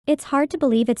It's hard to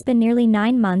believe it's been nearly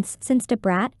 9 months since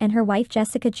Brat and her wife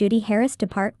Jesseca Judy Harris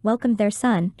Dupart welcomed their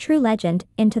son, true legend,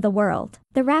 into the world.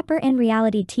 The rapper and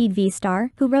reality TV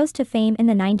star, who rose to fame in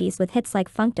the 90s with hits like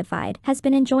Functified, has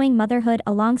been enjoying motherhood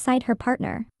alongside her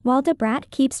partner. While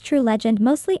Brat keeps true legend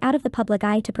mostly out of the public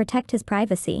eye to protect his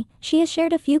privacy, she has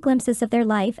shared a few glimpses of their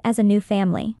life as a new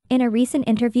family. In a recent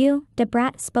interview,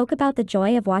 Brat spoke about the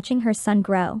joy of watching her son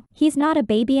grow. "He's not a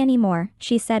baby anymore,"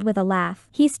 she said with a laugh.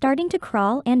 "He's starting to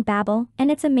crawl and babble, and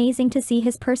it's amazing to see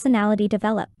his personality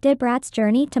develop." Brat's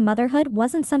journey to motherhood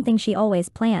wasn't something she always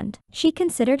planned. She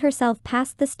considered herself past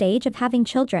the stage of having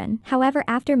children. However,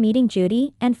 after meeting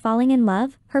Judy and falling in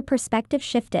love, her perspective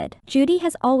shifted. "Judy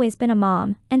has always been a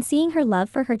mom, and seeing her love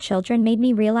for her children made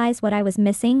me realize what I was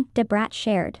missing," Brat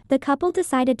shared. The couple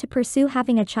decided to pursue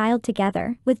having a child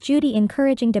together, with Judy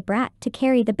encouraging Brat to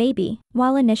carry the baby.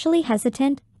 While initially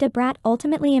hesitant, Brat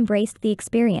ultimately embraced the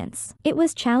experience. "It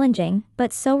was challenging,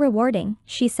 but so rewarding,"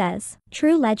 she says.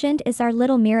 "True legend is our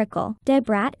little miracle."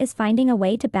 Brat is finding a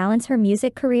way to balance her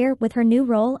music career with her new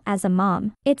role as a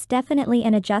mom. "It's definitely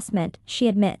an adjustment," she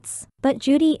admits. "But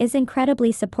Judy is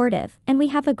incredibly supportive, and we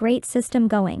have a great system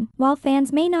going." While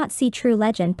fans may not see true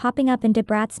legend popping up in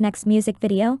Brat's next music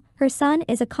video, her son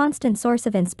is a constant source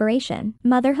of inspiration.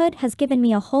 "Motherhood has given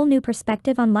me a whole new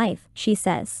perspective on life," she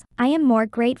says. "I am more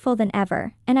grateful than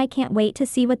ever, and I can't wait to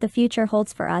see what the future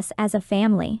holds for us as a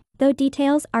family." Though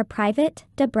details are private,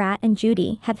 Brat and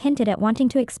Judy have hinted at wanting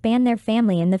to expand their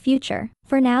family in the future.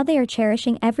 For now, they are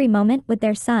cherishing every moment with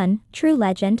their son, true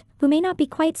legend, who may not be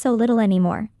quite so little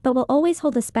anymore, but will always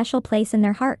hold a special place in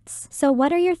their hearts. So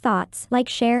what are your thoughts? Like,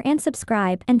 share, and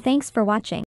subscribe, and thanks for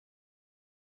watching.